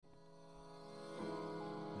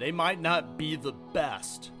They might not be the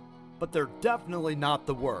best, but they're definitely not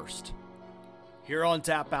the worst. Here on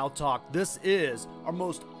Tap Out Talk, this is our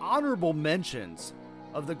most honorable mentions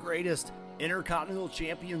of the greatest Intercontinental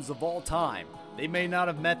champions of all time. They may not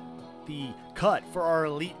have met the cut for our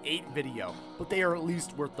Elite 8 video, but they are at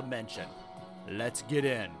least worth the mention. Let's get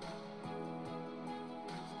in.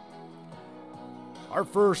 Our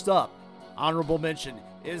first up, honorable mention,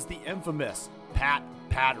 is the infamous Pat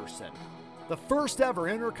Patterson. The first ever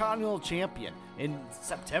Intercontinental champion. In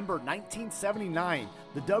September 1979,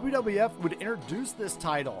 the WWF would introduce this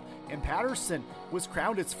title, and Patterson was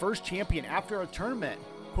crowned its first champion after a tournament,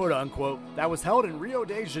 quote unquote, that was held in Rio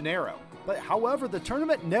de Janeiro. But however, the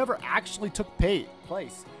tournament never actually took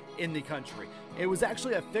place in the country. It was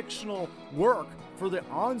actually a fictional work for the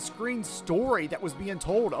on-screen story that was being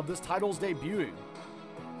told of this title's debut.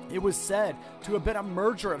 It was said to have been a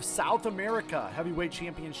merger of South America Heavyweight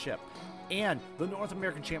Championship and the North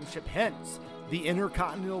American Championship, hence the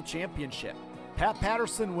Intercontinental Championship. Pat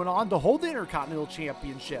Patterson went on to hold the Intercontinental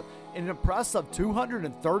Championship in an impressive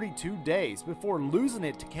 232 days before losing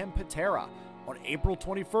it to Ken Patera on April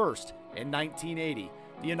 21st in 1980.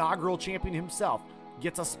 The inaugural champion himself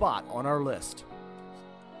gets a spot on our list.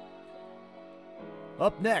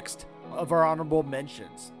 Up next of our honorable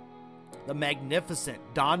mentions, the magnificent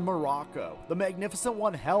Don Muraco. The Magnificent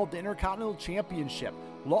One held the Intercontinental Championship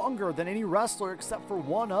longer than any wrestler except for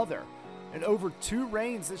one other. In over 2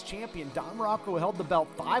 reigns as champion, Don Muraco held the belt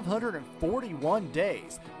 541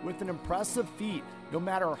 days with an impressive feat no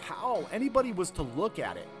matter how anybody was to look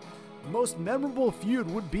at it. The most memorable feud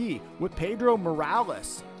would be with Pedro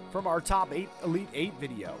Morales from our Top 8 Elite 8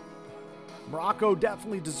 video. Muraco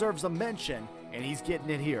definitely deserves a mention, and he's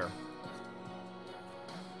getting it here.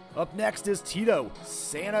 Up next is Tito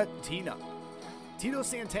Santana. Tito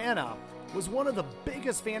Santana was one of the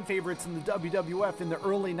biggest fan favorites in the WWF in the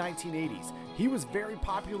early 1980s. He was very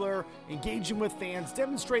popular, engaging with fans,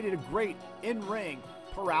 demonstrated a great in-ring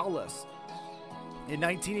prowess. In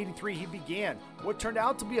 1983, he began what turned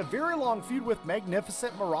out to be a very long feud with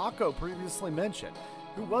Magnificent Muraco, previously mentioned,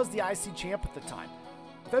 who was the IC champ at the time.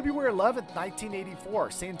 February 11th,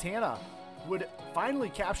 1984, Santana would finally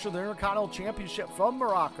capture the Intercontinental Championship from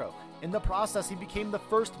Muraco. In the process, he became the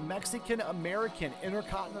first Mexican-American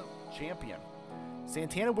Intercontinental Champion.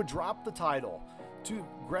 Santana would drop the title to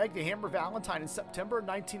Greg the Hammer Valentine in September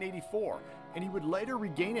 1984, and he would later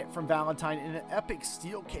regain it from Valentine in an epic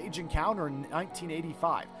steel cage encounter in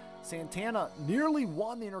 1985. Santana nearly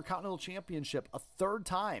won the Intercontinental Championship a third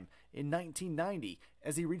time in 1990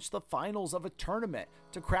 as he reached the finals of a tournament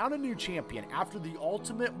to crown a new champion after the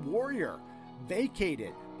Ultimate Warrior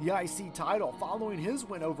vacated the IC title following his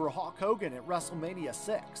win over Hulk Hogan at WrestleMania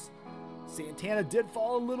 6. Santana did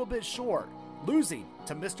fall a little bit short, losing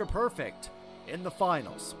to Mr. Perfect in the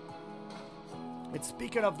finals. And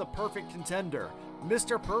speaking of the perfect contender,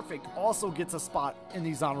 Mr. Perfect also gets a spot in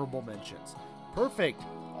these honorable mentions. Perfect,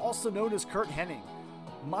 also known as Curt Hennig,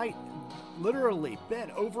 might literally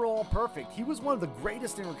been overall perfect. He was one of the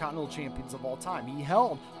greatest Intercontinental champions of all time. He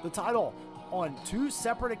held the title on 2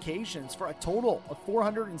 separate occasions for a total of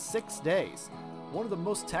 406 days. One of the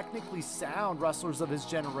most technically sound wrestlers of his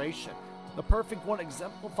generation. The Perfect One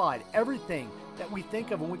exemplified everything that we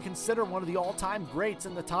think of when we consider one of the all-time greats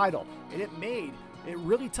in the title, and it made it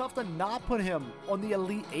really tough to not put him on the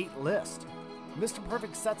Elite 8 list. Mr.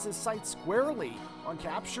 Perfect sets his sights squarely on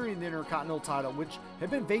capturing the Intercontinental title, which had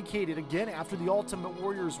been vacated again after the Ultimate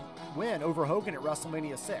Warrior's win over Hogan at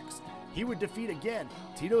WrestleMania 6. He would defeat again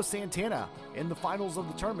Tito Santana in the finals of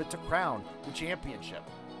the tournament to crown the championship.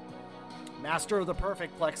 Master of the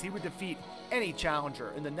Perfect Plex, he would defeat any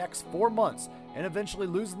challenger in the next 4 months and eventually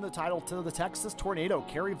losing the title to the Texas Tornado,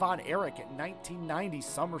 Kerry Von Erich, at 1990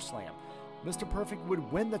 SummerSlam. Mr. Perfect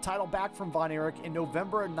would win the title back from Von Erich in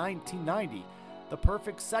November of 1990. The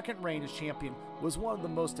Perfect's second reign as champion was one of the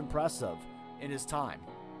most impressive in his time.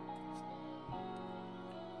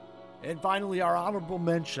 And finally, our honorable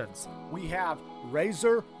mentions. We have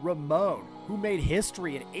Razor Ramon, who made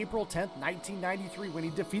history on April 10th, 1993 when he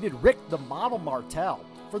defeated Rick the Model Martel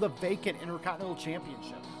for the vacant Intercontinental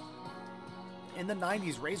Championship. In the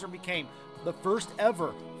 90s, Razor became the first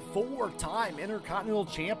ever 4-time Intercontinental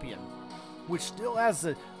Champion, which still has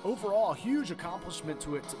an overall huge accomplishment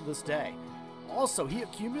to it to this day. Also, he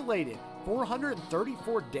accumulated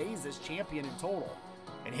 434 days as champion in total.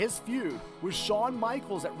 And his feud with Shawn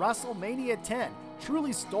Michaels at WrestleMania 10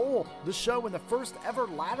 truly stole the show in the first ever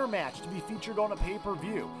ladder match to be featured on a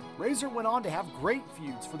pay-per-view. Razor went on to have great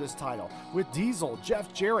feuds for this title with Diesel,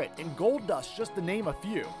 Jeff Jarrett, and Goldust, just to name a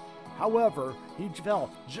few. However, he fell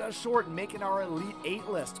just short in making our Elite 8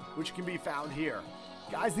 list, which can be found here.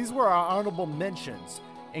 Guys, these were our honorable mentions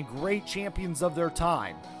and great champions of their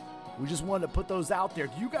time. We just wanted to put those out there.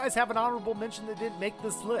 Do you guys have an honorable mention that didn't make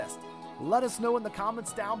this list? Let us know in the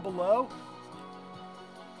comments down below.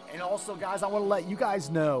 And also, guys, I want to let you guys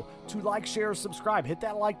know to like, share, subscribe. Hit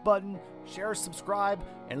that like button, share, subscribe,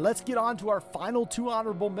 and let's get on to our final 2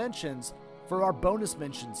 honorable mentions for our bonus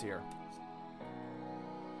mentions here.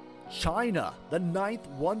 China, the 9th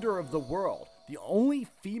wonder of the world, the only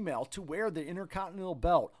female to wear the Intercontinental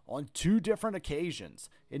belt on 2 different occasions.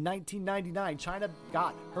 In 1999, China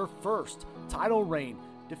got her first title reign,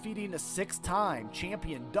 defeating a 6-time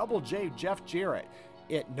champion Double J Jeff Jarrett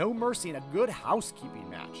at No Mercy in a good housekeeping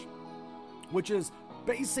match, which is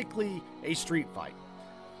basically a street fight.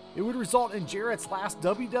 It would result in Jarrett's last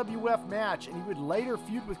WWF match, and he would later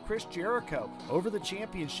feud with Chris Jericho over the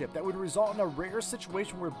championship. That would result in a rare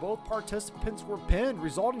situation where both participants were pinned,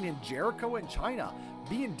 resulting in Jericho and China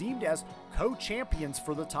being deemed as co-champions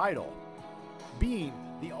for the title. Being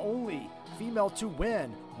the only female to win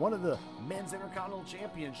one of the Men's Intercontinental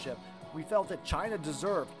Championship, we felt that China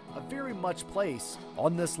deserved a very much place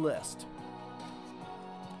on this list.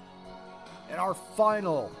 And our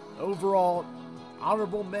final overall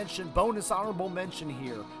honorable mention, bonus honorable mention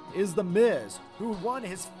here, is The Miz, who won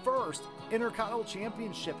his first Intercontinental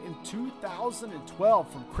Championship in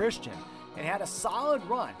 2012 from Christian and had a solid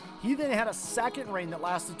run. He then had a second reign that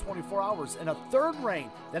lasted 24 hours and a third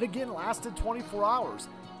reign that again lasted 24 hours.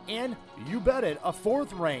 And you bet it, a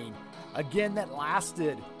fourth reign again that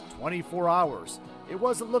lasted 24 hours. It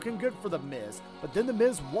wasn't looking good for The Miz, but then The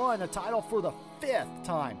Miz won a title for the 5th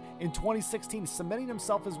time in 2016, cementing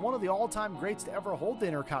himself as one of the all-time greats to ever hold the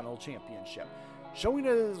Intercontinental Championship. Showing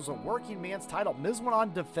it as a working man's title, Miz went on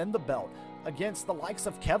to defend the belt against the likes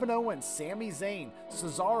of Kevin Owens, Sami Zayn,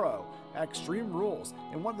 Cesaro at Extreme Rules,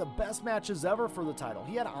 in one of the best matches ever for the title.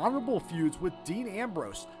 He had honorable feuds with Dean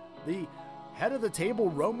Ambrose, the head of the table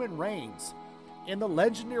Roman Reigns, and the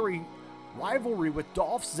legendary rivalry with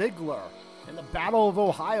Dolph Ziggler in the Battle of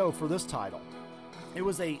Ohio for this title. It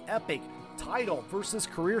was an epic title versus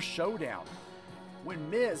career showdown. When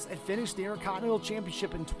Miz had finished the Intercontinental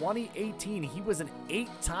Championship in 2018, he was an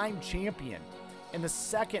 8-time champion and the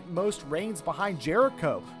second most reigns behind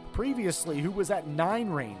Jericho previously, who was at 9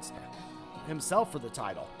 reigns himself for the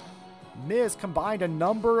title. Miz combined a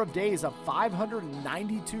number of days of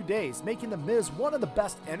 592 days, making The Miz one of the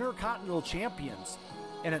best Intercontinental champions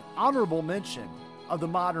and an honorable mention of the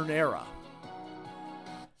modern era.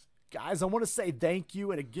 Guys, I want to say thank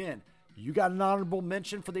you, and again, you got an honorable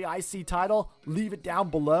mention for the IC title? Leave it down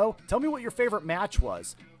below. Tell me what your favorite match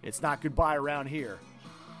was. It's not goodbye around here.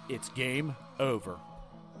 It's game over.